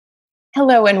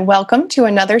Hello, and welcome to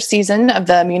another season of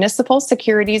the Municipal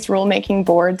Securities Rulemaking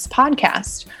Board's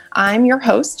podcast. I'm your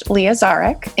host, Leah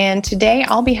Zarek, and today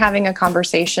I'll be having a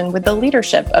conversation with the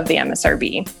leadership of the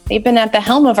MSRB. They've been at the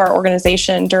helm of our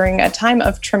organization during a time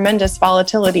of tremendous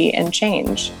volatility and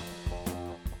change.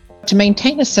 To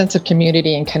maintain a sense of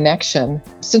community and connection,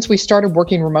 since we started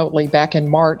working remotely back in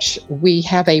March, we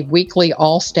have a weekly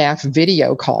all-staff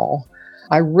video call.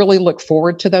 I really look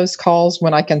forward to those calls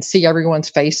when I can see everyone's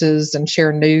faces and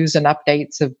share news and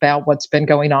updates about what's been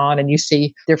going on. And you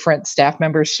see different staff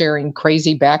members sharing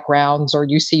crazy backgrounds, or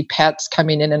you see pets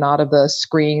coming in and out of the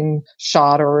screen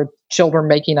shot, or children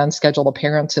making unscheduled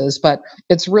appearances. But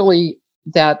it's really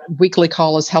that weekly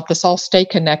call has helped us all stay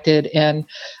connected and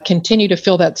continue to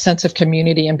feel that sense of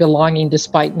community and belonging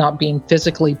despite not being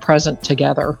physically present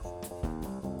together.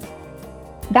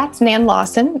 That's Nan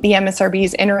Lawson, the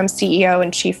MSRB's interim CEO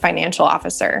and chief financial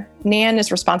officer. Nan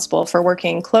is responsible for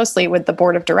working closely with the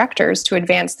board of directors to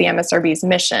advance the MSRB's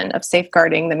mission of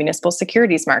safeguarding the municipal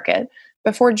securities market.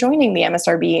 Before joining the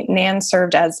MSRB, Nan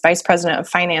served as vice president of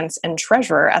finance and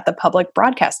treasurer at the Public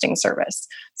Broadcasting Service.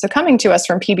 So coming to us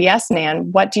from PBS,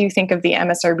 Nan, what do you think of the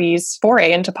MSRB's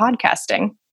foray into podcasting?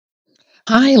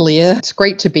 Hi, Leah. It's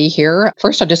great to be here.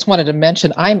 First, I just wanted to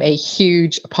mention I'm a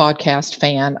huge podcast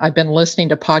fan. I've been listening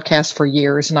to podcasts for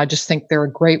years, and I just think they're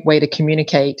a great way to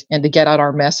communicate and to get out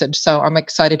our message. So I'm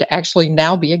excited to actually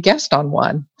now be a guest on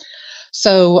one.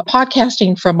 So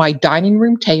podcasting from my dining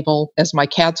room table as my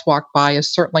cats walk by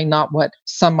is certainly not what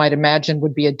some might imagine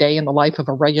would be a day in the life of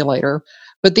a regulator.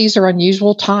 But these are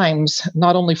unusual times,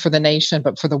 not only for the nation,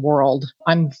 but for the world.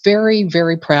 I'm very,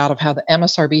 very proud of how the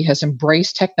MSRB has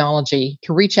embraced technology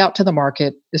to reach out to the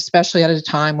market, especially at a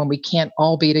time when we can't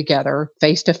all be together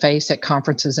face-to-face at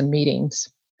conferences and meetings.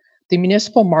 The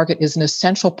municipal market is an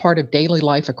essential part of daily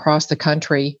life across the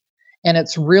country, and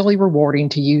it's really rewarding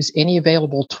to use any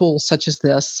available tools such as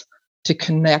this to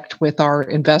connect with our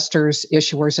investors,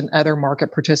 issuers, and other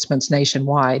market participants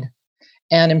nationwide.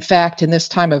 And in fact, in this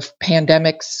time of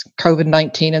pandemics,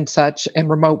 COVID-19 and such, and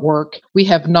remote work, we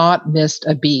have not missed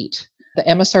a beat. The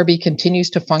MSRB continues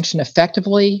to function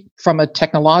effectively from a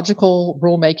technological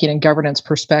rulemaking and governance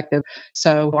perspective.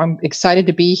 So I'm excited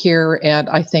to be here, and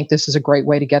I think this is a great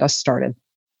way to get us started.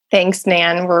 Thanks,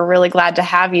 Nan. We're really glad to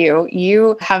have you.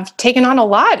 You have taken on a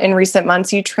lot in recent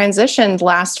months. You transitioned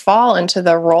last fall into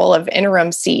the role of interim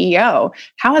CEO.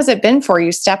 How has it been for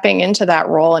you stepping into that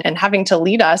role and having to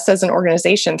lead us as an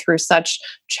organization through such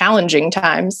challenging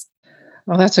times?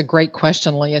 Well, that's a great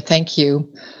question, Leah. Thank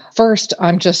you. First,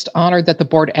 I'm just honored that the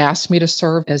board asked me to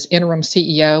serve as interim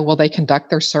CEO while they conduct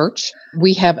their search.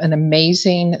 We have an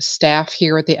amazing staff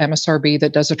here at the MSRB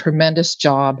that does a tremendous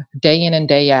job day in and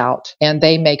day out, and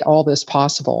they make all this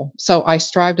possible. So I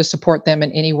strive to support them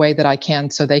in any way that I can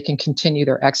so they can continue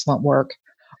their excellent work.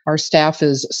 Our staff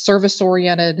is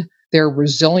service-oriented. They're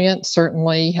resilient,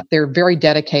 certainly. They're very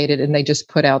dedicated, and they just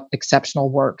put out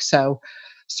exceptional work. So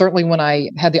certainly when I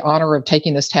had the honor of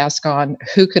taking this task on,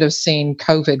 who could have seen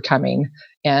COVID coming?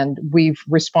 And we've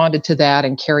responded to that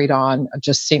and carried on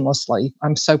just seamlessly.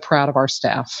 I'm so proud of our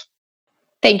staff.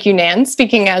 Thank you, Nan.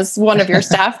 Speaking as one of your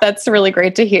staff, that's really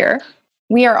great to hear.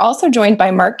 We are also joined by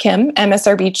Mark Kim,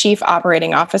 MSRB Chief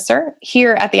Operating Officer.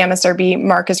 Here at the MSRB,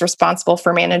 Mark is responsible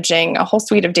for managing a whole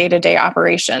suite of day-to-day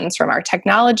operations from our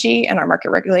technology and our market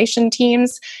regulation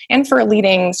teams, and for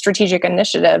leading strategic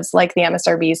initiatives like the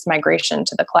MSRB's migration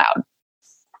to the cloud.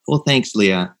 Well, thanks,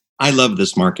 Leah. I love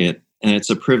this market, and it's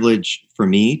a privilege for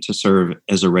me to serve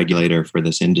as a regulator for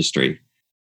this industry.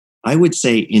 I would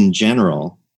say in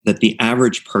general, that the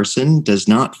average person does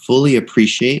not fully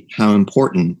appreciate how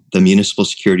important the municipal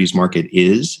securities market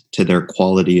is to their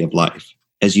quality of life.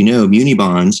 As you know, muni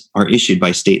bonds are issued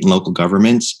by state and local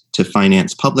governments to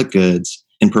finance public goods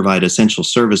and provide essential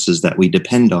services that we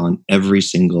depend on every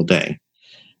single day.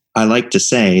 I like to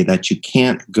say that you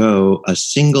can't go a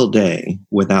single day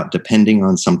without depending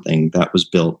on something that was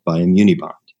built by a muni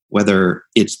bond, whether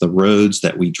it's the roads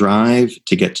that we drive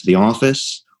to get to the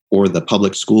office, or the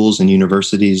public schools and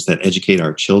universities that educate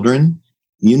our children.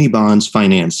 Muni bonds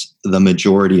finance the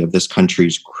majority of this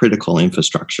country's critical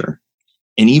infrastructure.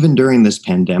 And even during this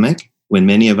pandemic, when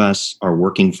many of us are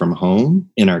working from home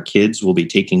and our kids will be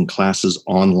taking classes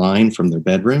online from their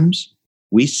bedrooms,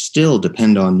 we still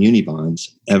depend on muni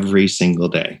bonds every single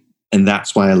day. And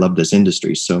that's why I love this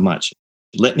industry so much.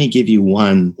 Let me give you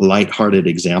one lighthearted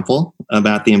example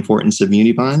about the importance of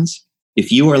muni bonds.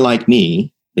 If you are like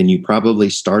me, then you probably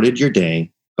started your day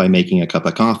by making a cup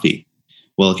of coffee.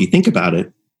 Well, if you think about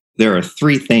it, there are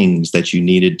 3 things that you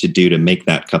needed to do to make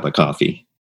that cup of coffee.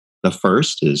 The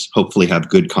first is hopefully have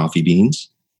good coffee beans.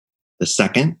 The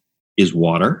second is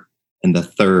water. and the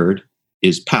third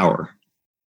is power.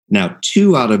 Now,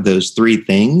 2 out of those 3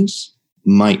 things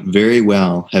might very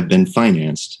well have been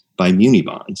financed by muni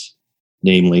bonds,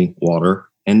 namely water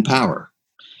and power.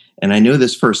 And I know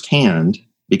this firsthand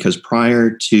because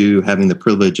prior to having the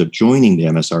privilege of joining the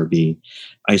MSRB,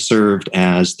 I served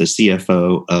as the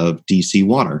CFO of DC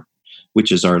Water,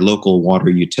 which is our local water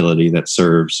utility that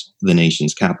serves the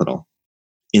nation's capital.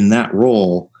 In that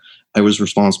role, I was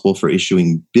responsible for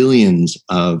issuing billions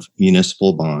of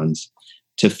municipal bonds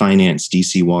to finance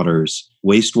DC Water's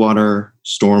wastewater,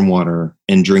 stormwater,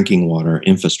 and drinking water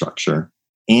infrastructure,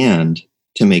 and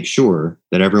to make sure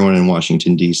that everyone in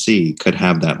Washington, D.C. could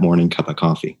have that morning cup of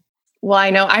coffee. Well,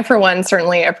 I know I, for one,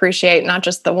 certainly appreciate not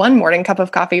just the one morning cup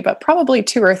of coffee, but probably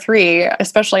 2 or 3,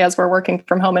 especially as we're working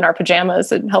from home in our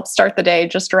pajamas. It helps start the day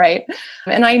just right.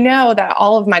 And I know that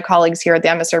all of my colleagues here at the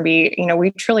MSRB,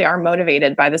 we truly are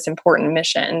motivated by this important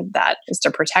mission that is to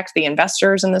protect the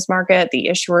investors in this market, the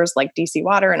issuers like DC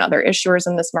Water and other issuers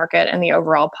in this market, and the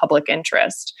overall public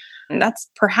interest. And that's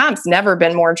perhaps never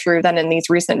been more true than in these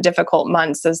recent difficult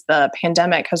months as the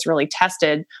pandemic has really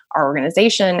tested our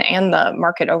organization and the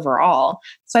market overall.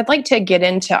 So I'd like to get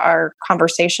into our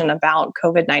conversation about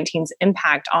COVID-19's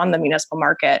impact on the municipal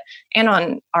market and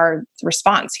on our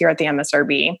response here at the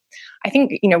MSRB. I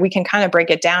think, we can kind of break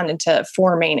it down into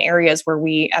 4 main areas where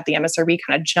we at the MSRB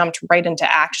kind of jumped right into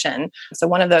action. So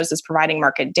one of those is providing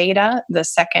market data. The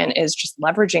second is just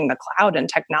leveraging the cloud and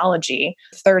technology.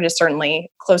 The third is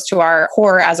certainly close to our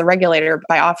core as a regulator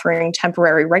by offering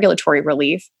temporary regulatory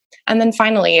relief. And then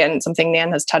finally, and something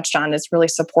Nan has touched on, is really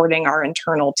supporting our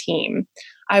internal team.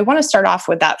 I want to start off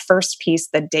with that first piece,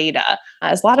 the data.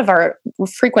 As a lot of our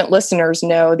frequent listeners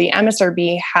know, the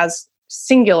MSRB has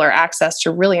singular access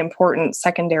to really important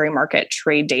secondary market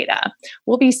trade data.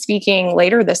 We'll be speaking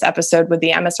later this episode with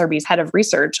the MSRB's head of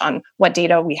research on what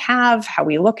data we have, how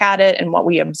we look at it, and what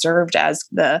we observed as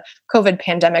the COVID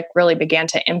pandemic really began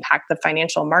to impact the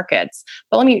financial markets.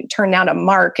 But let me turn now to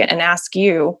Mark and ask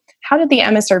you, how did the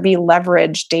MSRB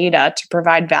leverage data to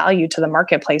provide value to the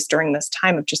marketplace during this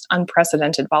time of just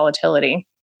unprecedented volatility?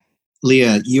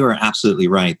 Leah, you are absolutely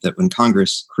right that when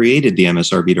Congress created the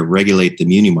MSRB to regulate the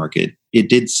muni market, it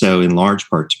did so in large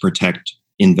part to protect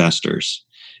investors.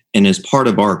 And as part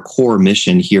of our core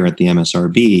mission here at the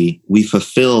MSRB, we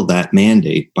fulfill that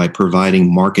mandate by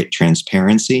providing market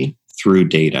transparency through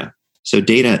data. So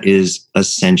data is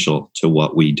essential to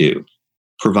what we do.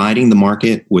 Providing the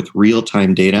market with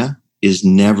real-time data is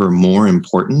never more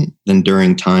important than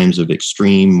during times of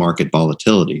extreme market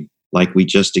volatility, like we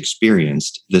just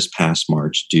experienced this past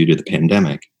March due to the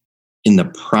pandemic. In the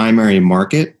primary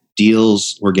market,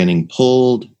 deals were getting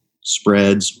pulled,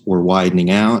 spreads were widening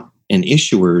out, and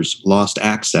issuers lost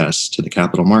access to the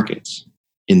capital markets.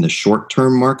 In the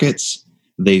short-term markets,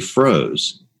 they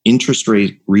froze. Interest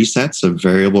rate resets of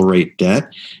variable rate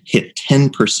debt hit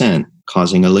 10%,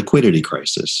 causing a liquidity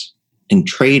crisis. And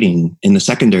trading in the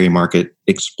secondary market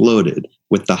exploded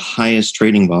with the highest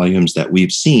trading volumes that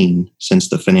we've seen since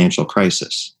the financial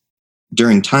crisis.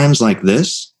 During times like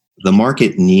this, the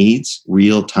market needs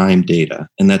real-time data,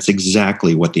 and that's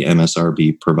exactly what the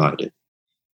MSRB provided.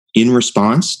 In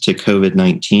response to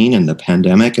COVID-19 and the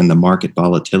pandemic and the market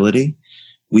volatility,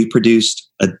 we produced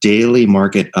a daily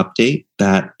market update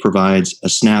that provides a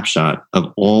snapshot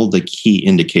of all the key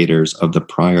indicators of the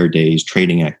prior day's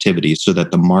trading activities so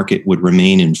that the market would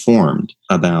remain informed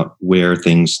about where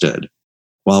things stood.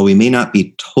 While we may not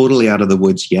be totally out of the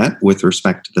woods yet with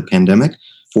respect to the pandemic,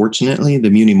 fortunately, the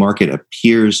muni market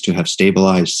appears to have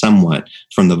stabilized somewhat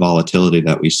from the volatility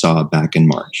that we saw back in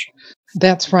March.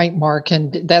 That's right, Mark.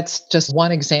 And that's just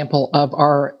one example of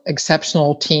our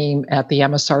exceptional team at the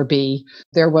MSRB.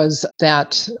 There was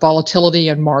that volatility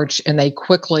in March, and they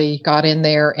quickly got in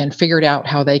there and figured out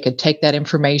how they could take that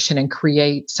information and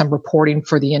create some reporting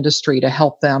for the industry to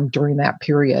help them during that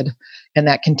period. And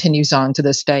that continues on to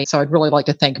this day. So I'd really like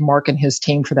to thank Mark and his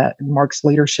team for that, Mark's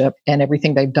leadership and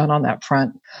everything they've done on that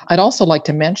front. I'd also like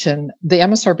to mention the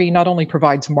MSRB not only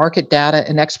provides market data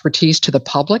and expertise to the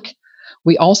public,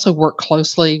 we also work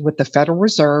closely with the Federal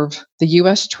Reserve, the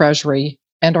U.S. Treasury,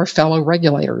 and our fellow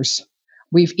regulators.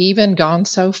 We've even gone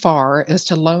so far as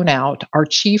to loan out our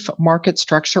Chief Market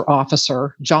Structure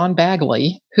Officer, John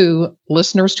Bagley, who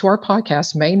listeners to our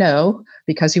podcast may know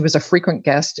because he was a frequent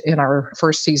guest in our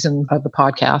first season of the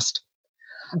podcast.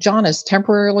 John has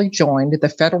temporarily joined the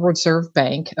Federal Reserve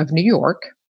Bank of New York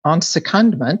on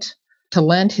secondment to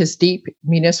lend his deep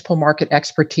municipal market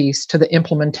expertise to the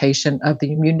implementation of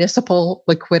the Municipal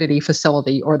Liquidity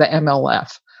Facility, or the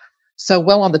MLF. So,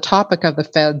 while on the topic of the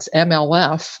Fed's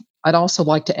MLF, I'd also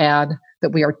like to add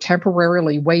that we are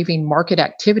temporarily waiving market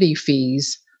activity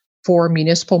fees for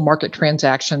municipal market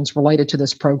transactions related to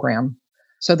this program.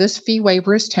 So this fee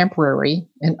waiver is temporary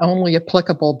and only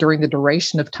applicable during the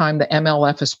duration of time the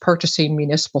MLF is purchasing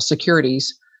municipal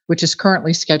securities, which is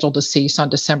currently scheduled to cease on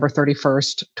December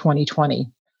 31st,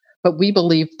 2020. But we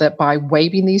believe that by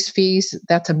waiving these fees,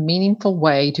 that's a meaningful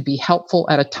way to be helpful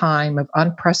at a time of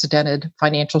unprecedented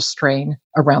financial strain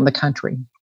around the country.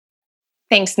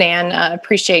 Thanks, Nan.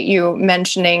 Appreciate you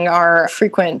mentioning our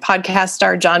frequent podcast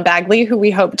star, John Bagley, who we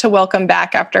hope to welcome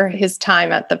back after his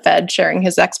time at the Fed, sharing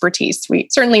his expertise. We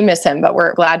certainly miss him, but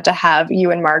we're glad to have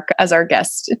you and Mark as our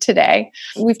guest today.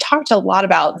 We've talked a lot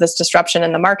about this disruption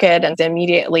in the market and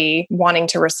immediately wanting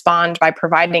to respond by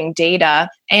providing data.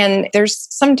 And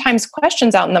there's sometimes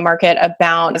questions out in the market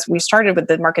about, as we started with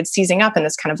the market seizing up in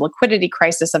this kind of liquidity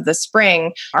crisis of the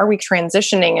spring, are we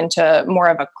transitioning into more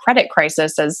of a credit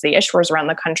crisis as the issuers around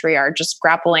the country are just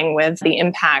grappling with the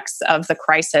impacts of the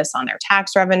crisis on their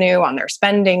tax revenue, on their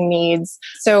spending needs?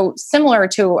 So similar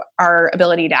to our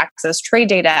ability to access trade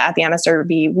data at the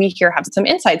MSRB, we here have some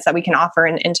insights that we can offer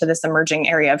into this emerging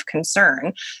area of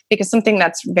concern. Because something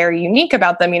that's very unique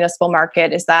about the municipal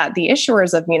market is that the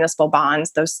issuers of municipal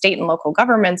bonds, those state and local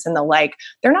governments and the like,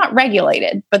 they're not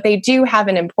regulated, but they do have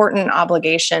an important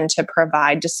obligation to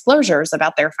provide disclosures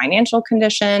about their financial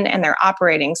condition and their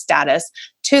operating status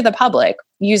to the public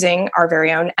using our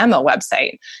very own Emma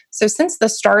website. So since the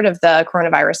start of the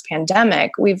coronavirus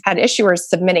pandemic, we've had issuers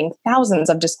submitting thousands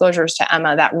of disclosures to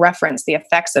Emma that reference the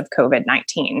effects of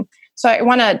COVID-19. So I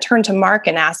want to turn to Mark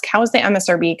and ask, how is the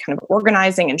MSRB kind of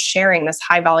organizing and sharing this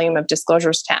high volume of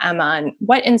disclosures to Emma, and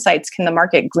what insights can the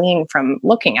market glean from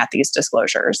looking at these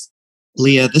disclosures?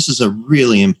 Leah, this is a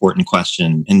really important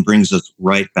question and brings us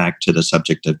right back to the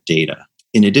subject of data.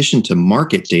 In addition to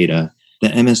market data, the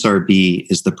MSRB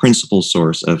is the principal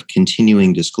source of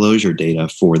continuing disclosure data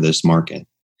for this market.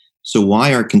 So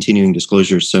why are continuing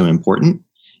disclosures so important?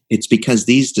 It's because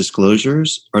these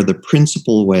disclosures are the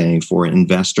principal way for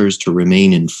investors to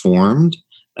remain informed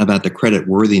about the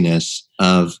creditworthiness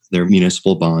of their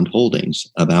municipal bond holdings,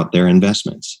 about their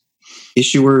investments.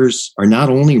 Issuers are not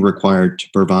only required to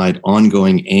provide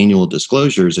ongoing annual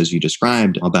disclosures, as you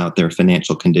described, about their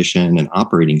financial condition and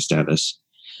operating status,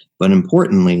 but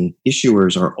importantly,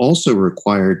 issuers are also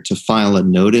required to file a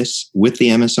notice with the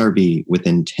MSRB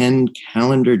within 10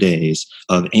 calendar days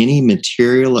of any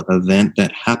material event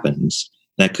that happens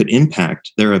that could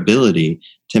impact their ability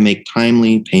to make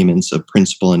timely payments of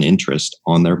principal and interest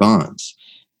on their bonds.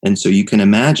 And so you can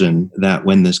imagine that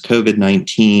when this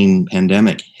COVID-19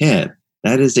 pandemic hit,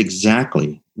 that is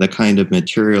exactly the kind of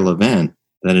material event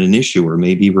that an issuer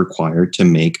may be required to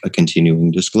make a continuing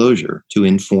disclosure to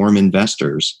inform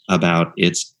investors about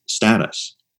its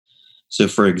status. So,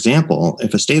 for example,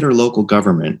 if a state or local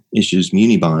government issues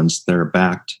muni bonds that are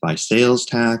backed by sales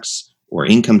tax or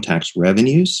income tax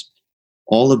revenues,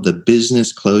 all of the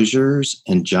business closures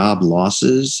and job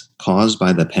losses caused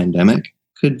by the pandemic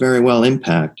could very well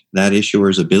impact that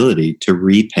issuer's ability to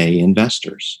repay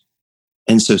investors.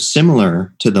 And so,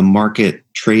 similar to the market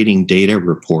trading data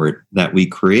report that we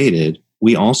created,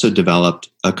 we also developed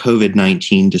a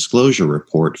COVID-19 disclosure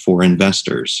report for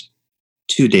investors.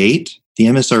 To date, the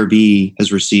MSRB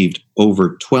has received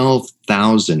over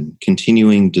 12,000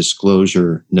 continuing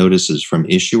disclosure notices from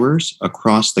issuers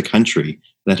across the country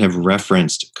that have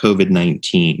referenced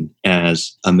COVID-19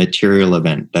 as a material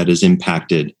event that has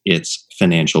impacted its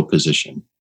financial position.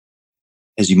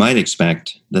 As you might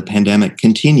expect, the pandemic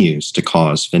continues to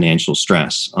cause financial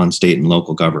stress on state and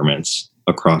local governments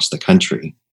across the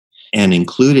country. And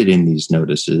included in these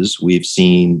notices, we've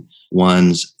seen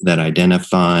ones that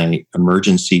identify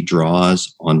emergency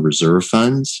draws on reserve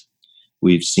funds.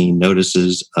 We've seen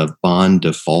notices of bond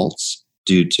defaults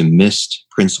due to missed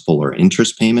principal or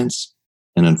interest payments.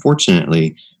 And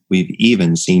unfortunately, we've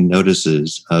even seen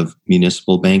notices of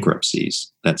municipal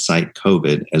bankruptcies that cite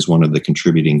COVID as one of the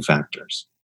contributing factors.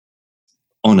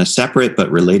 On a separate but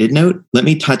related note, let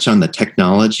me touch on the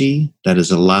technology that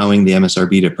is allowing the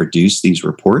MSRB to produce these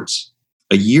reports.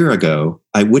 A year ago,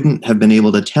 I wouldn't have been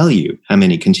able to tell you how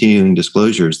many continuing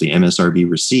disclosures the MSRB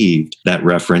received that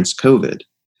reference COVID.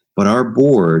 But our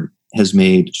board has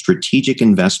made strategic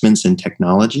investments in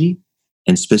technology,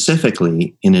 and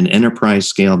specifically in an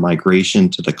enterprise-scale migration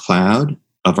to the cloud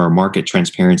of our market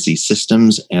transparency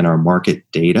systems and our market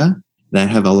data, that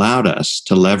have allowed us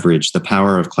to leverage the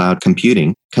power of cloud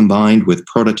computing combined with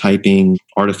prototyping,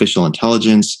 artificial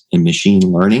intelligence, and machine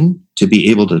learning to be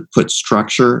able to put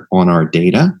structure on our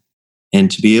data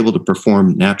and to be able to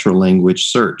perform natural language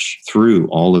search through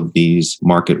all of these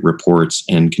market reports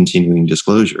and continuing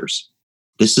disclosures.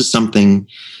 This is something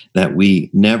that we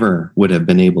never would have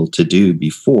been able to do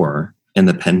before, And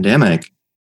the pandemic,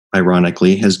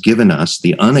 ironically, has given us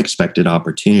the unexpected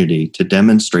opportunity to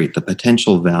demonstrate the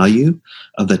potential value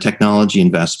of the technology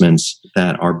investments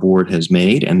that our board has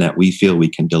made and that we feel we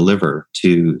can deliver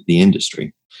to the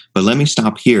industry. But let me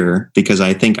stop here because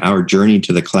I think our journey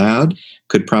to the cloud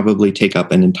could probably take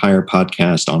up an entire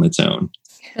podcast on its own.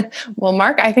 Well,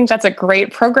 Mark, I think that's a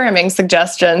great programming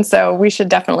suggestion. So we should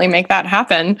definitely make that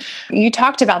happen. You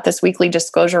talked about this weekly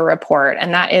disclosure report,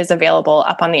 and that is available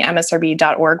up on the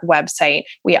MSRB.org website.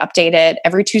 We update it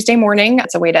every Tuesday morning.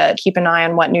 It's a way to keep an eye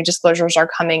on what new disclosures are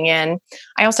coming in.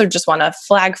 I also just want to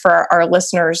flag for our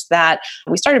listeners that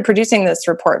we started producing this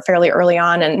report fairly early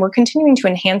on, and we're continuing to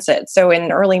enhance it. So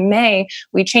in early May,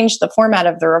 we changed the format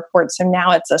of the report. So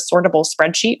now it's a sortable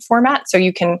spreadsheet format. So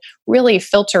you can really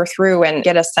filter through and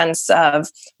get a sense of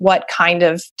what kind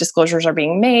of disclosures are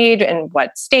being made and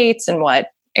what states and what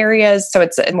areas. So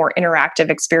it's a more interactive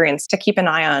experience to keep an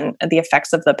eye on the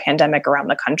effects of the pandemic around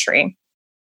the country.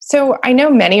 So I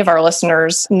know many of our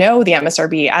listeners know the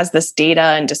MSRB as this data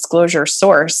and disclosure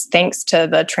source, thanks to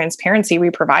the transparency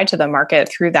we provide to the market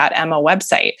through that EMMA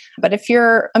website. But if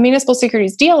you're a municipal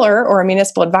securities dealer or a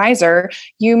municipal advisor,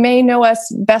 you may know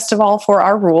us best of all for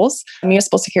our rules.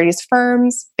 Municipal securities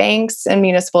firms, banks, and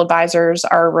municipal advisors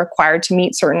are required to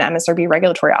meet certain MSRB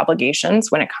regulatory obligations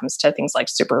when it comes to things like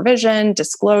supervision,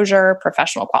 disclosure,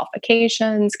 professional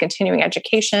qualifications, continuing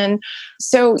education.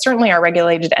 So certainly our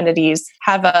regulated entities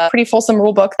have a pretty fulsome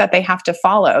rule book that they have to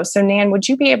follow. So Nan, would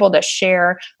you be able to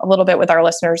share a little bit with our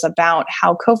listeners about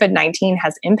how COVID-19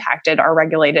 has impacted our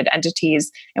regulated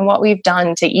entities and what we've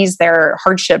done to ease their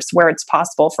hardships where it's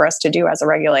possible for us to do as a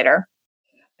regulator?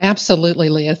 Absolutely,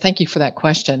 Leah. Thank you for that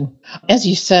question. As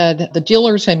you said, the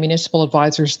dealers and municipal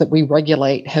advisors that we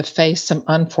regulate have faced some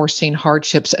unforeseen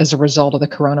hardships as a result of the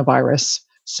coronavirus.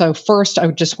 So first, I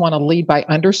would just want to lead by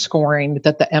underscoring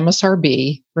that the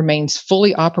MSRB remains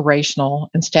fully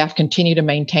operational and staff continue to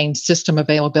maintain system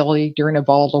availability during a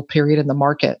volatile period in the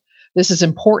market. This is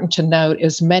important to note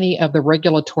as many of the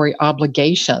regulatory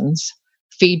obligations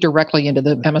feed directly into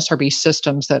the MSRB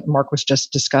systems that Mark was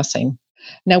just discussing.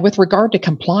 Now, with regard to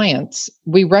compliance,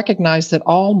 we recognize that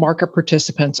all market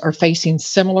participants are facing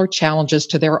similar challenges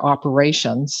to their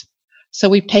operations. So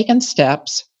we've taken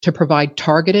steps to provide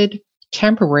targeted,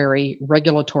 temporary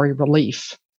regulatory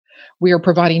relief. We are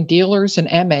providing dealers and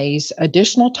MAs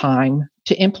additional time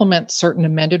to implement certain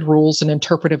amended rules and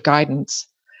interpretive guidance,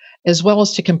 as well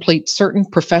as to complete certain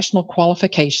professional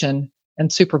qualification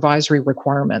and supervisory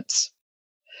requirements.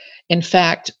 In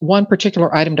fact, one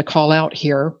particular item to call out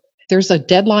here, there's a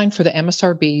deadline for the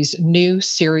MSRB's new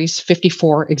Series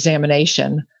 54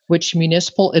 examination, which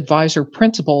municipal advisor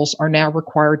principals are now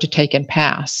required to take and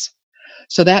pass.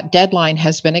 So that deadline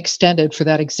has been extended for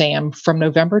that exam from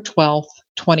November 12th,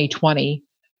 2020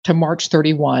 to March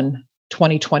 31,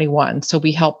 2021. So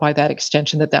we hope by that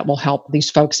extension that will help these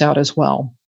folks out as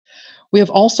well. We have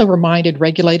also reminded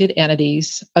regulated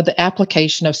entities of the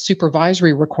application of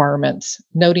supervisory requirements,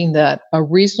 noting that a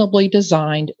reasonably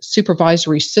designed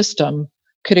supervisory system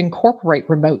could incorporate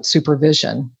remote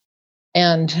supervision.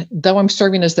 And though I'm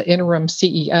serving as the interim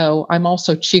CEO, I'm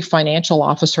also Chief Financial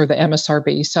Officer of the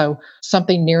MSRB. So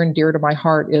something near and dear to my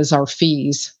heart is our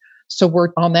fees. So we're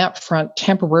on that front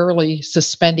temporarily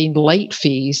suspending late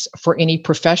fees for any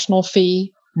professional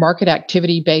fee, market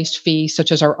activity-based fees, such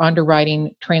as our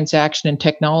underwriting, transaction, and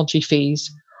technology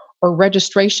fees, or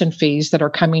registration fees that are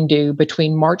coming due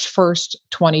between March 1st,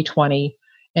 2020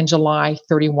 and July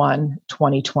 31,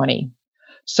 2020.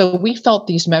 So we felt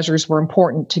these measures were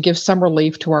important to give some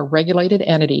relief to our regulated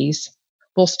entities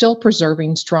while still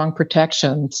preserving strong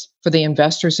protections for the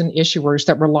investors and issuers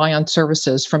that rely on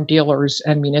services from dealers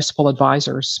and municipal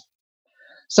advisors.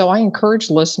 So I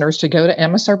encourage listeners to go to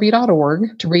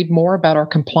msrb.org to read more about our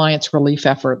compliance relief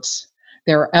efforts.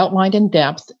 They're outlined in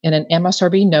depth in an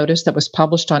MSRB notice that was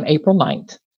published on April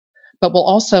 9th, but we'll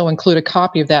also include a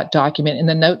copy of that document in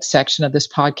the notes section of this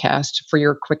podcast for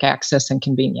your quick access and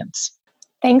convenience.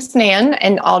 Thanks, Nan.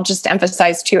 And I'll just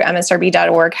emphasize too,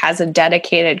 MSRB.org has a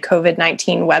dedicated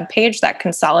COVID-19 webpage that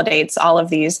consolidates all of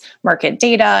these market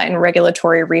data and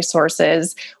regulatory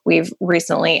resources. We've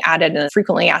recently added a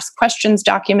frequently asked questions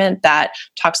document that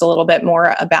talks a little bit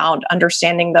more about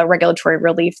understanding the regulatory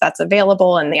relief that's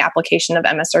available and the application of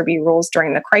MSRB rules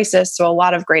during the crisis. So a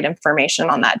lot of great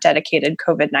information on that dedicated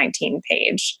COVID-19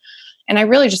 page. And I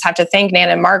really just have to thank Nan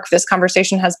and Mark. This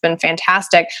conversation has been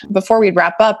fantastic. Before we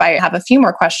wrap up, I have a few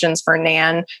more questions for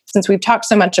Nan, since we've talked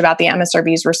so much about the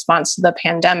MSRB's response to the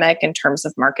pandemic in terms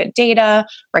of market data,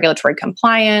 regulatory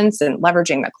compliance, and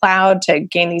leveraging the cloud to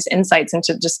gain these insights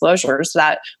into disclosures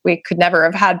that we could never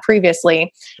have had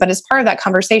previously. But as part of that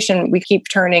conversation, we keep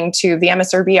turning to the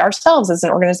MSRB ourselves as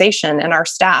an organization and our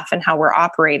staff and how we're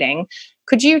operating.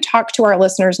 Could you talk to our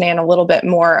listeners, Nan, a little bit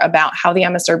more about how the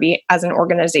MSRB as an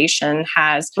organization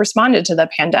has responded to the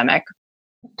pandemic?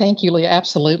 Thank you, Leah.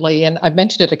 Absolutely. And I've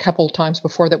mentioned it a couple of times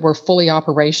before that we're fully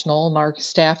operational and our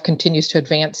staff continues to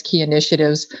advance key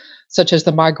initiatives such as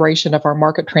the migration of our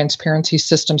market transparency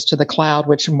systems to the cloud,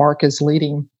 which Mark is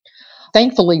leading.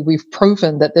 Thankfully, we've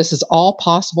proven that this is all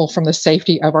possible from the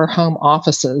safety of our home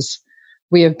offices.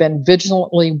 We have been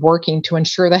vigilantly working to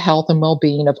ensure the health and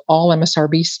well-being of all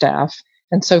MSRB staff.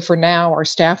 And so for now, our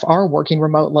staff are working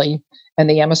remotely, and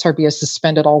the MSRB has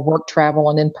suspended all work travel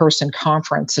and in-person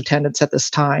conference attendance at this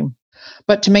time.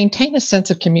 But to maintain a sense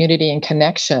of community and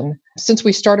connection, since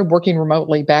we started working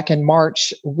remotely back in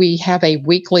March, we have a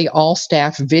weekly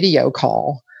all-staff video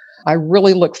call. I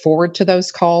really look forward to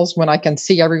those calls when I can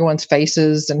see everyone's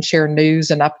faces and share news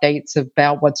and updates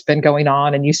about what's been going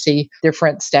on. And you see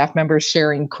different staff members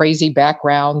sharing crazy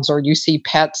backgrounds, or you see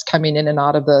pets coming in and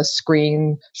out of the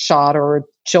screen shot, or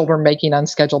children making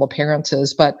unscheduled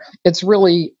appearances. But it's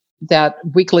really that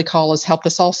weekly call has helped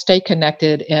us all stay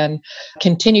connected and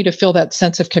continue to feel that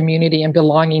sense of community and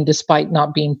belonging despite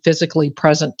not being physically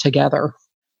present together.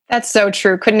 That's so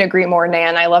true. Couldn't agree more,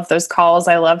 Nan. I love those calls.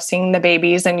 I love seeing the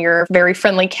babies and your very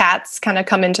friendly cats kind of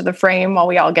come into the frame while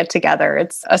we all get together.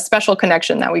 It's a special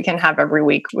connection that we can have every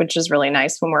week, which is really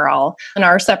nice when we're all in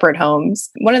our separate homes.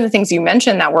 One of the things you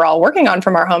mentioned that we're all working on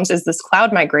from our homes is this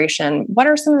cloud migration. What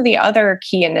are some of the other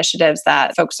key initiatives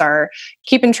that folks are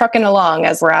keeping trucking along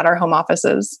as we're at our home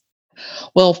offices?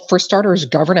 Well, for starters,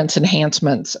 governance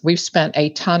enhancements. We've spent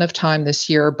a ton of time this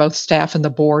year, both staff and the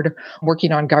board,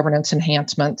 working on governance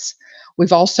enhancements.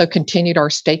 We've also continued our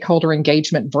stakeholder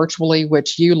engagement virtually,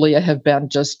 which you, Leah, have been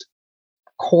just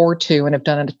core to and have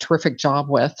done a terrific job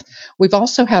with. We've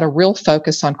also had a real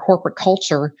focus on corporate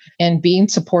culture and being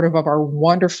supportive of our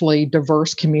wonderfully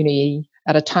diverse community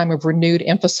at a time of renewed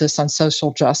emphasis on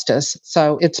social justice.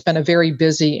 So it's been a very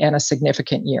busy and a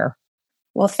significant year.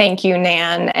 Well, thank you,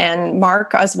 Nan, and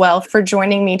Mark as well for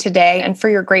joining me today and for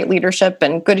your great leadership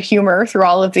and good humor through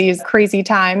all of these crazy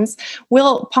times.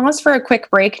 We'll pause for a quick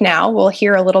break now. We'll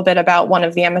hear a little bit about one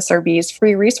of the MSRB's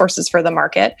free resources for the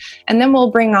market, and then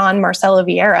we'll bring on Marcela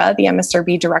Vieira, the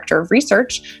MSRB Director of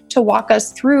Research, to walk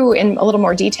us through in a little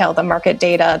more detail the market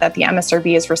data that the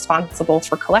MSRB is responsible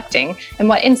for collecting and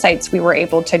what insights we were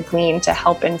able to glean to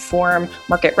help inform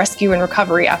market rescue and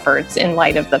recovery efforts in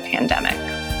light of the pandemic.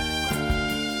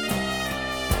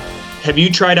 Have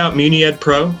you tried out MuniEd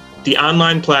Pro? The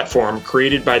online platform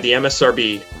created by the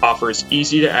MSRB offers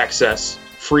easy-to-access,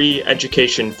 free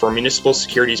education for municipal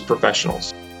securities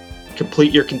professionals.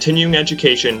 Complete your continuing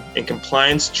education and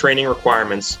compliance training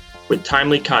requirements with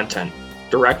timely content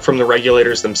direct from the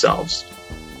regulators themselves.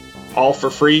 All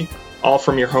for free, all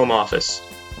from your home office.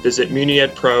 Visit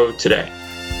MuniEd Pro today.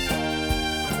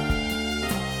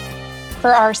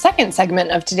 For our second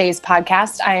segment of today's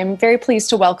podcast, I am very pleased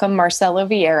to welcome Marcelo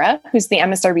Vieira, who's the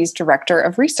MSRB's Director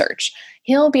of Research.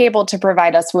 He'll be able to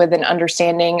provide us with an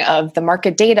understanding of the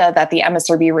market data that the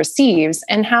MSRB receives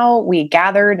and how we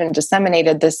gathered and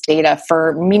disseminated this data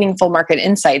for meaningful market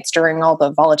insights during all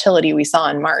the volatility we saw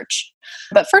in March.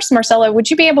 But first, Marcelo, would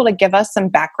you be able to give us some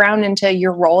background into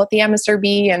your role at the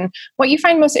MSRB and what you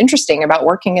find most interesting about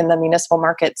working in the municipal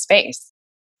market space?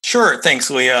 Sure.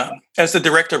 Thanks, Leah. As the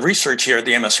Director of Research here at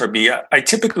the MSRB, I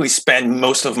typically spend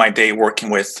most of my day working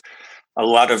with a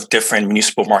lot of different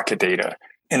municipal market data.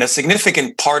 And a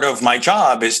significant part of my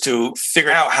job is to figure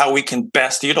out how we can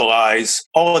best utilize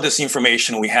all of this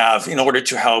information we have in order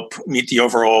to help meet the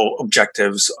overall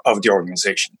objectives of the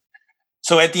organization.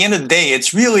 So at the end of the day,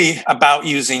 it's really about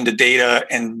using the data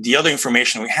and the other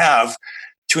information we have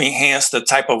to enhance the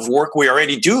type of work we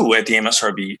already do at the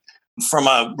MSRB. From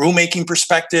a rulemaking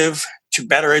perspective to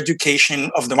better education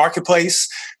of the marketplace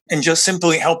and just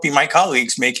simply helping my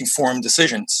colleagues make informed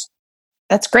decisions.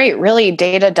 That's great. Really,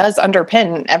 data does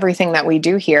underpin everything that we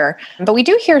do here. But we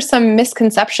do hear some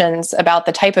misconceptions about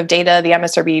the type of data the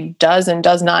MSRB does and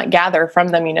does not gather from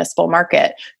the municipal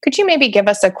market. Could you maybe give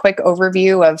us a quick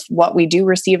overview of what we do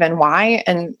receive and why,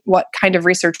 and what kind of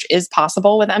research is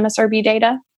possible with MSRB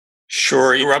data?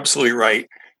 Sure, you're absolutely right.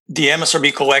 The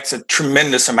MSRB collects a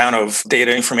tremendous amount of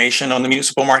data information on the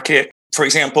municipal market. For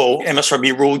example,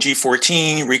 MSRB Rule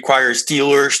G14 requires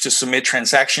dealers to submit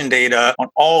transaction data on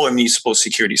all municipal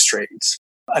securities trades.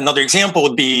 Another example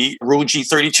would be Rule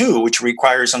G32, which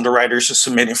requires underwriters to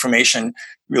submit information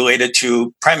related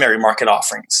to primary market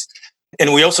offerings.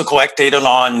 And we also collect data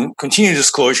on continuing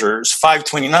disclosures,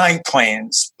 529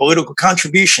 plans, political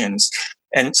contributions,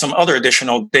 and some other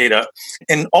additional data.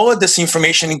 And all of this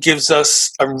information gives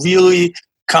us a really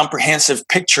comprehensive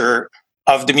picture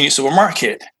of the municipal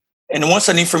market. And once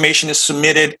that information is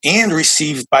submitted and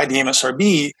received by the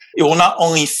MSRB, it will not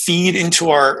only feed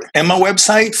into our EMMA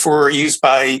website for use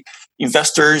by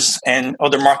investors and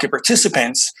other market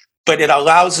participants, but it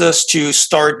allows us to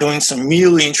start doing some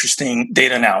really interesting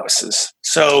data analysis.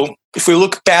 So if we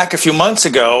look back a few months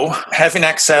ago, having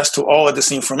access to all of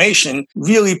this information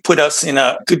really put us in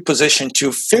a good position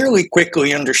to fairly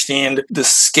quickly understand the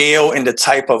scale and the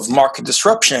type of market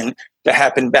disruption that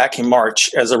happened back in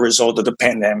March as a result of the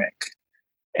pandemic.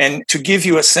 And to give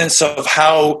you a sense of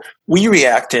how we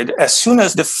reacted, as soon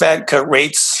as the Fed cut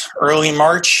rates early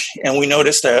March and we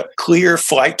noticed a clear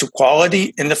flight to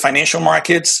quality in the financial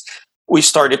markets, we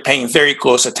started paying very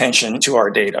close attention to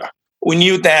our data. We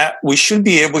knew that we should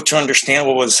be able to understand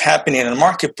what was happening in the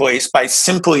marketplace by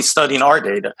simply studying our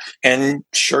data. And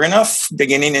sure enough,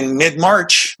 beginning in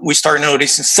mid-March, we started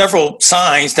noticing several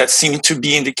signs that seemed to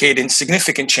be indicating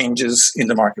significant changes in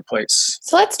the marketplace.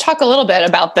 So let's talk a little bit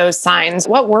about those signs.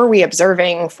 What were we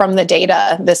observing from the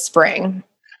data this spring?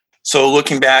 So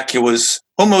looking back, it was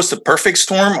almost a perfect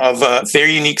storm of a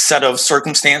very unique set of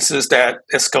circumstances that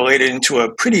escalated into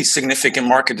a pretty significant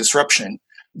market disruption.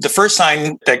 The first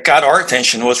sign that got our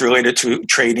attention was related to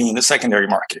trading in the secondary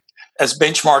market. As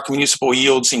benchmark municipal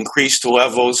yields increased to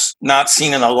levels not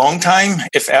seen in a long time,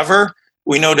 if ever,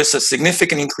 we noticed a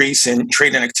significant increase in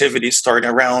trading activity starting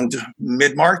around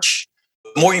mid-March.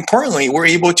 More importantly, we're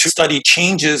able to study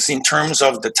changes in terms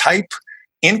of the type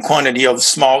and quantity of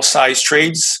small size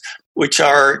trades, which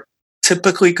are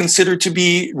typically considered to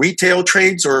be retail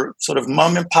trades or sort of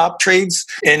mom and pop trades,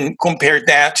 and compared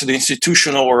that to the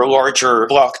institutional or larger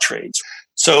block trades.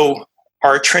 So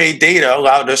our trade data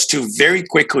allowed us to very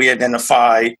quickly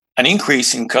identify an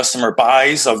increase in customer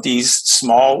buys of these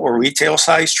small or retail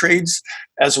size trades,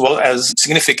 as well as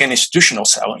significant institutional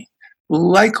selling,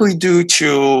 likely due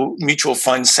to mutual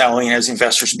fund selling as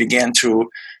investors began to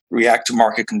react to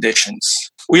market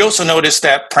conditions. We also noticed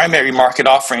that primary market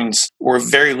offerings were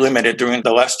very limited during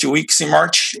the last 2 weeks in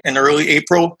March and early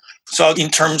April. So in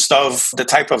terms of the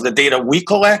type of the data we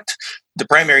collect, the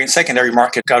primary and secondary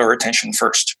market got our attention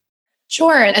first.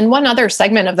 Sure. And one other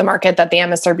segment of the market that the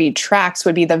MSRB tracks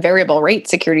would be the variable rate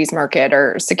securities market,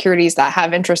 or securities that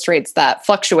have interest rates that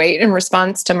fluctuate in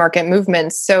response to market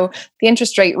movements. So the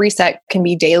interest rate reset can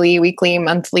be daily, weekly,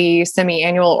 monthly,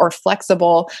 semi-annual, or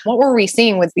flexible. What were we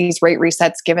seeing with these rate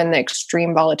resets given the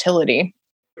extreme volatility?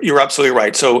 You're absolutely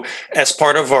right. So as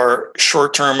part of our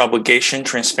short-term obligation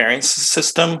transparency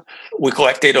system, we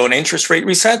collect data on interest rate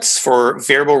resets for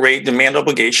variable rate demand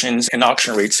obligations and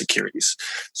auction rate securities.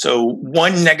 So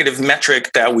one negative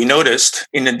metric that we noticed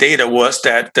in the data was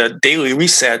that the daily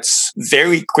resets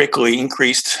very quickly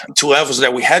increased to levels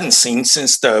that we hadn't seen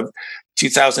since the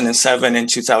 2007 and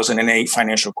 2008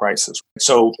 financial crisis.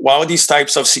 So while these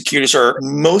types of securities are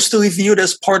mostly viewed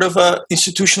as part of an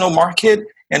institutional market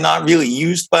and not really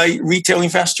used by retail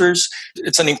investors,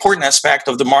 it's an important aspect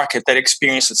of the market that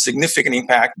experienced a significant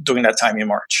impact during that time in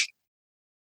March.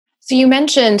 So you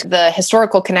mentioned the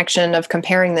historical connection of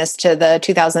comparing this to the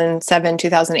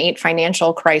 2007-2008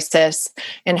 financial crisis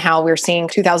and how we're seeing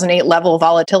 2008 level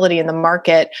volatility in the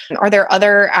market. Are there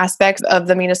other aspects of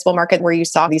the municipal market where you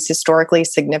saw these historically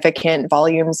significant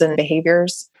volumes and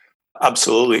behaviors?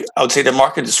 Absolutely. I would say the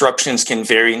market disruptions can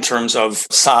vary in terms of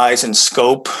size and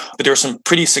scope, but there's some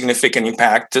pretty significant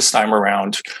impact this time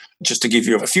around. Just to give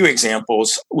you a few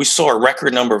examples, we saw a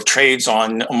record number of trades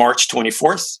on March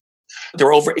 24th. There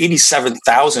were over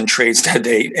 87,000 trades that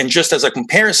day. And just as a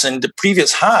comparison, the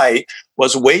previous high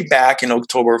was way back in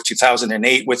October of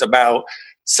 2008 with about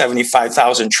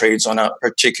 75,000 trades on a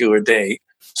particular day.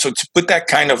 So to put that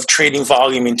kind of trading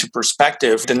volume into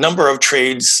perspective, the number of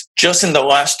trades just in the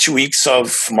last 2 weeks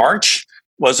of March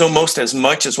was almost as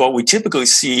much as what we typically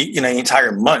see in an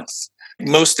entire month.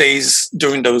 Most days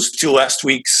during those 2 last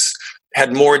weeks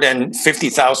had more than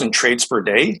 50,000 trades per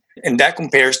day. And that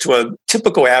compares to a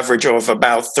typical average of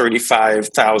about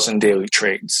 35,000 daily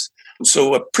trades.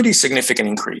 So a pretty significant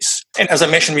increase. And as I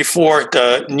mentioned before,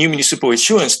 the new municipal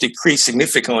issuance decreased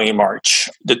significantly in March.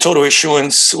 The total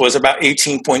issuance was about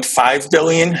 18.5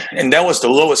 billion, and that was the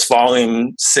lowest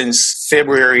volume since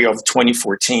February of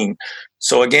 2014.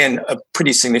 So again, a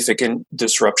pretty significant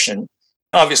disruption.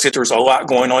 Obviously, there's a lot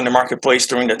going on in the marketplace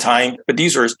during the time, but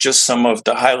these are just some of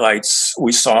the highlights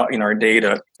we saw in our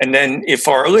data. And then if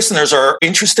our listeners are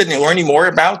interested in learning more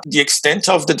about the extent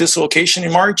of the dislocation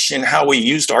in March and how we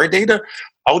used our data,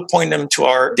 I would point them to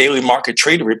our daily market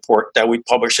trade report that we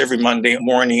publish every Monday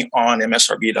morning on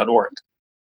msrb.org.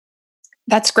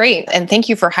 That's great. And thank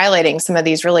you for highlighting some of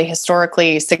these really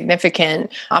historically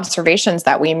significant observations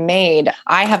that we made.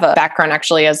 I have a background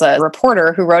actually as a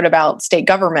reporter who wrote about state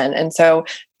government. And so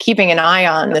keeping an eye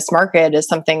on this market is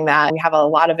something that we have a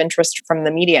lot of interest from the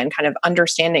media and kind of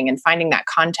understanding and finding that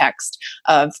context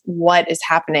of what is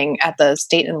happening at the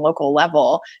state and local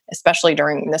level, especially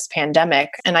during this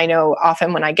pandemic. And I know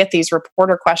often when I get these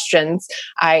reporter questions,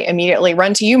 I immediately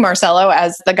run to you, Marcelo,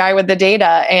 as the guy with the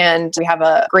data. And we have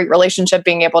a great relationship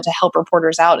being able to help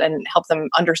reporters out and help them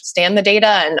understand the data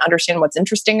and understand what's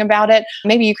interesting about it.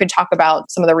 Maybe you could talk about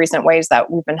some of the recent ways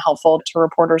that we've been helpful to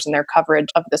reporters in their coverage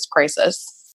of this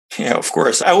crisis. Yeah, of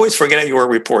course. I always forget that you were a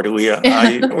reporter, Leah.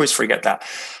 I always forget that.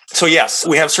 So yes,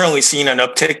 we have certainly seen an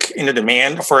uptick in the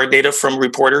demand for our data from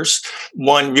reporters.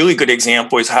 One really good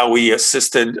example is how we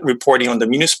assisted reporting on the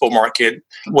municipal market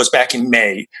was back in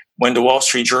May, when the Wall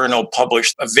Street Journal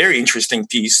published a very interesting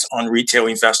piece on retail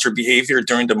investor behavior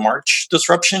during the March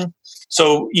disruption.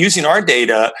 So using our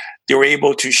data, they were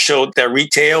able to show that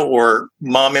retail or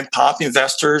mom and pop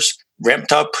investors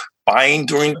ramped up buying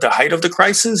during the height of the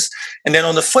crisis. And then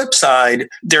on the flip side,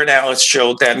 their analysis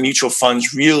showed that mutual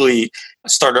funds really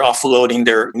started offloading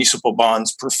their municipal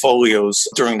bonds portfolios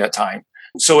during that time.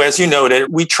 So as you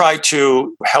noted, we try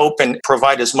to help and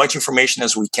provide as much information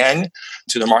as we can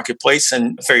to the marketplace.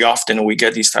 And very often we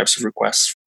get these types of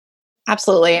requests.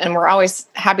 Absolutely. And we're always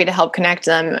happy to help connect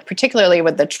them, particularly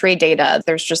with the trade data.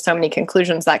 There's just so many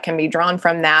conclusions that can be drawn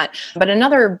from that. But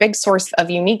another big source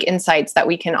of unique insights that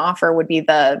we can offer would be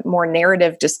the more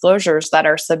narrative disclosures that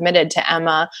are submitted to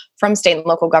Emma from state and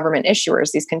local government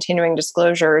issuers, these continuing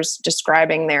disclosures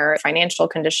describing their financial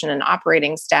condition and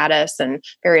operating status and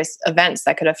various events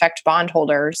that could affect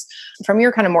bondholders. From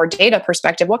your kind of more data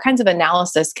perspective, what kinds of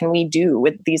analysis can we do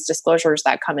with these disclosures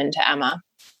that come into Emma?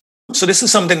 So this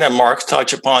is something that Mark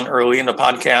touched upon early in the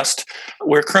podcast.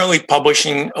 We're currently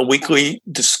publishing a weekly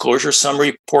disclosure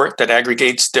summary report that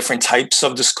aggregates different types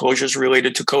of disclosures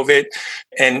related to COVID.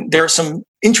 And there are some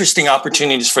interesting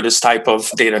opportunities for this type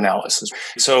of data analysis.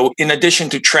 So in addition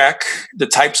to track the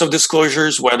types of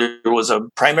disclosures, whether it was a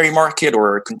primary market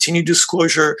or a continued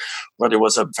disclosure, whether it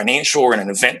was a financial or an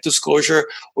event disclosure,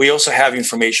 we also have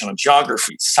information on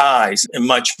geography, size, and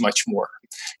much, much more.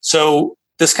 So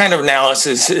this kind of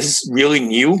analysis is really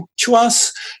new to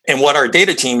us. And what our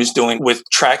data team is doing with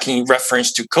tracking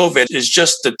reference to COVID is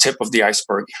just the tip of the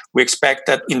iceberg. We expect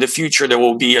that in the future, there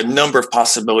will be a number of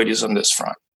possibilities on this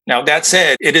front. Now, that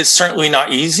said, it is certainly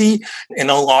not easy in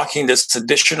unlocking this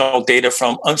additional data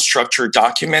from unstructured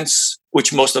documents,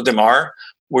 which most of them are.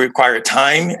 We require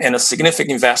time and a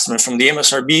significant investment from the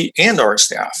MSRB and our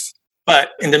staff.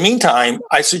 But in the meantime,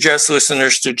 I suggest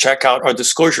listeners to check out our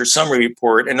disclosure summary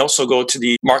report and also go to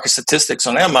the market statistics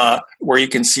on Emma, where you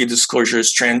can see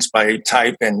disclosures trends by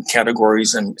type and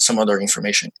categories and some other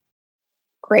information.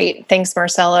 Great. Thanks,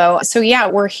 Marcelo. So yeah,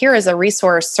 we're here as a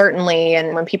resource, certainly.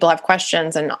 And when people have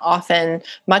questions, and often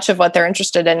much of what they're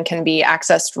interested in can be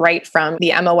accessed right from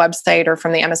the Emma website or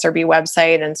from the MSRB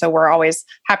website. And so we're always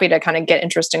happy to kind of get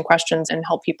interesting questions and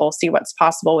help people see what's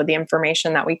possible with the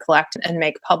information that we collect and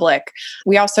make public.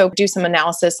 We also do some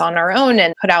analysis on our own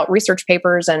and put out research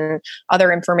papers and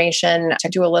other information to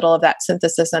do a little of that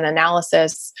synthesis and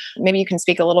analysis. Maybe you can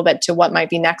speak a little bit to what might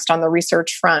be next on the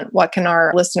research front. What can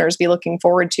our listeners be looking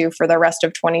forward to for the rest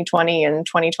of 2020 and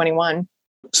 2021?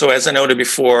 So as I noted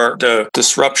before, the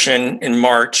disruption in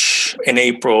March and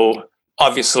April,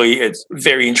 obviously it's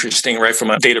very interesting, right,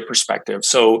 from a data perspective.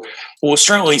 So we'll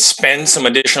certainly spend some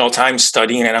additional time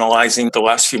studying and analyzing the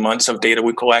last few months of data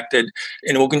we collected,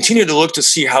 and we'll continue to look to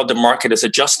see how the market is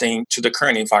adjusting to the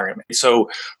current environment. So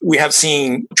we have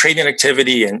seen trading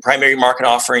activity and primary market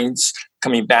offerings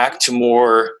coming back to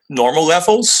more normal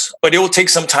levels, but it will take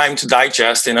some time to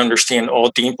digest and understand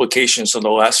all the implications of the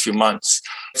last few months.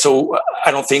 So I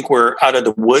don't think we're out of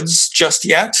the woods just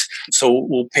yet. So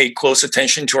we'll pay close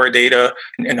attention to our data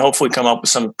and hopefully come up with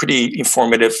some pretty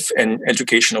informative and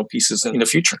educational pieces in the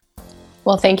future.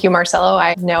 Well, thank you, Marcelo.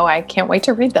 I know I can't wait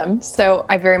to read them. So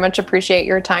I very much appreciate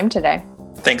your time today.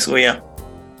 Thanks, Leah.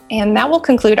 And that will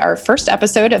conclude our first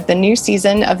episode of the new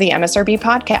season of the MSRB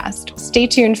podcast. Stay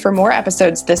tuned for more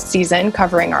episodes this season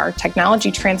covering our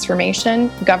technology transformation,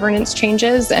 governance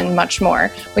changes, and much more.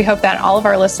 We hope that all of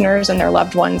our listeners and their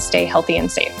loved ones stay healthy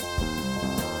and safe.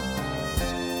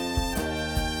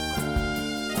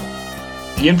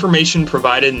 The information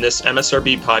provided in this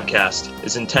MSRB podcast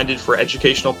is intended for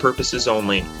educational purposes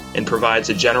only and provides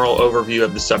a general overview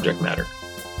of the subject matter.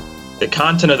 The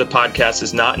content of the podcast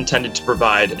is not intended to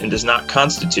provide and does not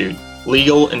constitute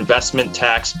legal, investment,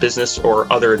 tax, business,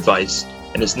 or other advice,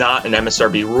 and is not an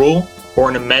MSRB rule or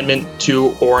an amendment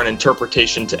to or an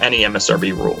interpretation to any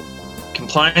MSRB rule.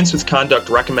 Compliance with conduct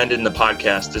recommended in the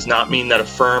podcast does not mean that a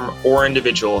firm or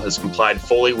individual has complied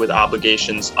fully with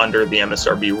obligations under the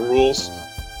MSRB rules,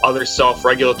 other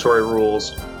self-regulatory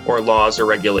rules, or laws or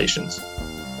regulations.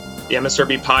 The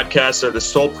MSRB podcasts are the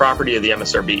sole property of the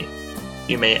MSRB.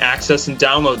 You may access and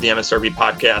download the MSRB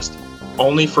podcast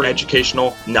only for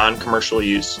educational, non-commercial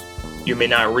use. You may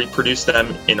not reproduce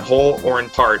them in whole or in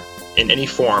part in any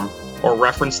form or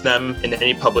reference them in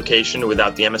any publication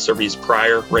without the MSRB's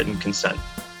prior written consent.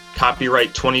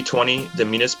 Copyright 2020, the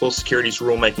Municipal Securities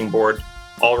Rulemaking Board.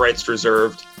 All rights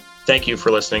reserved. Thank you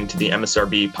for listening to the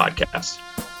MSRB podcast.